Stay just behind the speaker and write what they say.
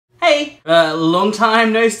hey, long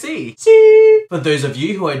time no see. See. For those of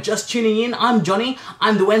you who are just tuning in, I'm Johnny.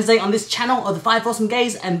 I'm the Wednesday on this channel of the 5 Awesome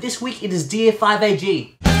Gays, and this week it is Dear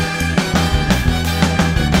 5AG.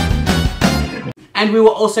 And we were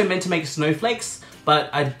also meant to make snowflakes, but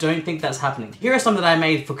I don't think that's happening. Here are some that I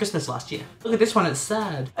made for Christmas last year. Look at this one, it's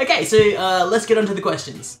sad. Okay, so let's get on to the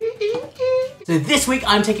questions. So this week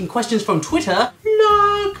I'm taking questions from Twitter.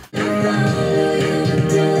 Look.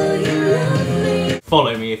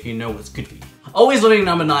 Follow me if you know what's good for you. Always Learning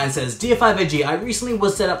number 9 says, Dear 5AG, I recently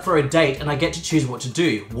was set up for a date and I get to choose what to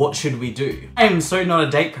do. What should we do? I am so not a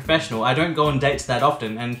date professional. I don't go on dates that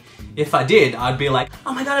often, and if I did, I'd be like,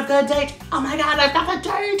 oh my god, I've got a date! Oh my god, I've got a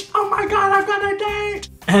date! Oh my god, I've got a date!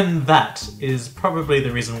 And that is probably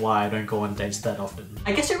the reason why I don't go on dates that often.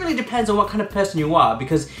 I guess it really depends on what kind of person you are,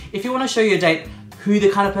 because if you want to show your date who the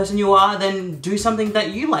kind of person you are, then do something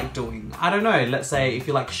that you like doing. I don't know, let's say if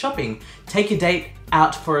you like shopping, take your date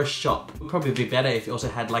out for a shop. It would probably be better if you also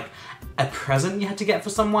had like a present you had to get for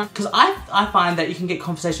someone. Because I find that you can get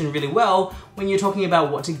conversation really well when you're talking about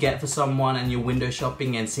what to get for someone and you're window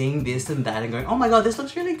shopping and seeing this and that and going, oh my god, this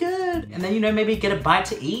looks really good. And then, you know, maybe get a bite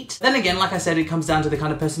to eat. Then again, like I said, it comes down to the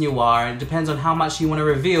kind of person you are, and it depends on how much you want to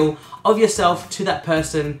reveal of yourself to that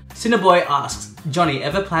person. Cinnaboy asks, Johnny,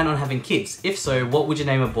 ever plan on having kids? If so, what would you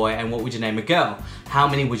name a boy and what would you name a girl? How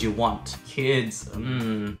many would you want? Kids, You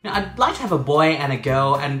know, I'd like to have a boy and a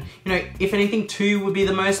girl, and you know, if anything, 2 would be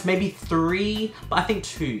the most, maybe 3, but I think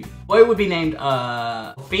 2. Boy would be named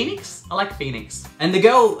Phoenix. I like Phoenix, and the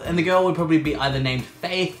girl would probably be either named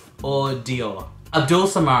Faith or Dior. Abdul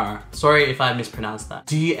Samara. Sorry if I mispronounced that.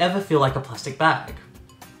 Do you ever feel like a plastic bag?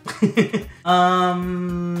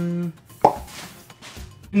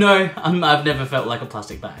 No, I've never felt like a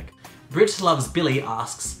plastic bag. Brit Loves Billy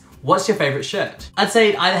asks, what's your favorite shirt? I'd say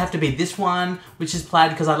it'd either have to be this one, which is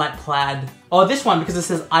plaid because I like plaid, or this one because it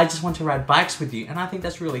says, I just want to ride bikes with you, and I think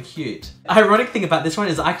that's really cute. The ironic thing about this one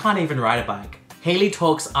is I can't even ride a bike. Haley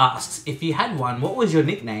Talks asks, if you had one, what was your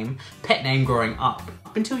nickname, pet name growing up?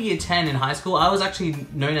 Up until year 10 in high school, I was actually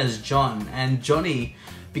known as John, and Johnny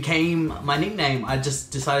became my nickname. I just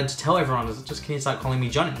decided to tell everyone, just can you start calling me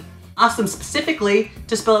Johnny? Ask them specifically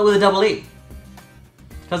to spell it with a double E,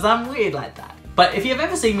 because I'm weird like that. But if you've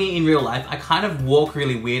ever seen me in real life, I kind of walk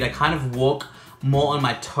really weird. I kind of walk more on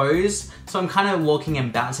my toes. So I'm kind of walking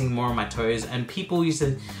and bouncing more on my toes, and people used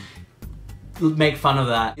to make fun of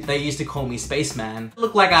that. They used to call me Spaceman. It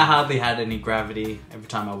looked like I hardly had any gravity every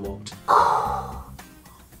time I walked.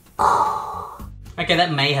 Okay,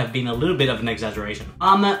 that may have been a little bit of an exaggeration.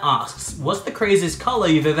 Arma asks, what's the craziest color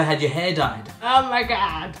you've ever had your hair dyed? Oh my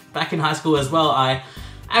god. Back in high school as well, I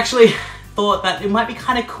actually thought that it might be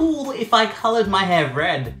kind of cool if I colored my hair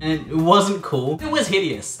red, and it wasn't cool. It was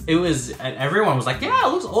hideous. It was, and everyone was like, yeah,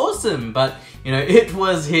 it looks awesome, but you know, it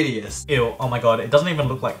was hideous. Ew, oh my god, it doesn't even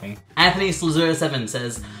look like me. Anthony Slazura7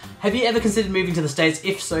 says, have you ever considered moving to the States?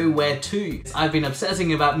 If so, where to? I've been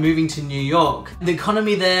obsessing about moving to New York. The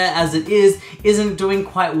economy there, as it is, isn't doing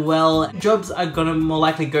quite well. Jobs are gonna more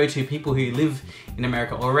likely go to people who live in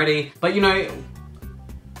America already, but you know,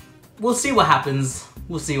 we'll see what happens.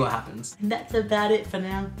 We'll see what happens. And that's about it for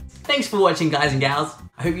now. Thanks for watching, guys and gals.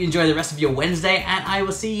 I hope you enjoy the rest of your Wednesday, and I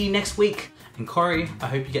will see you next week. And Corey, I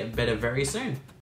hope you get better very soon.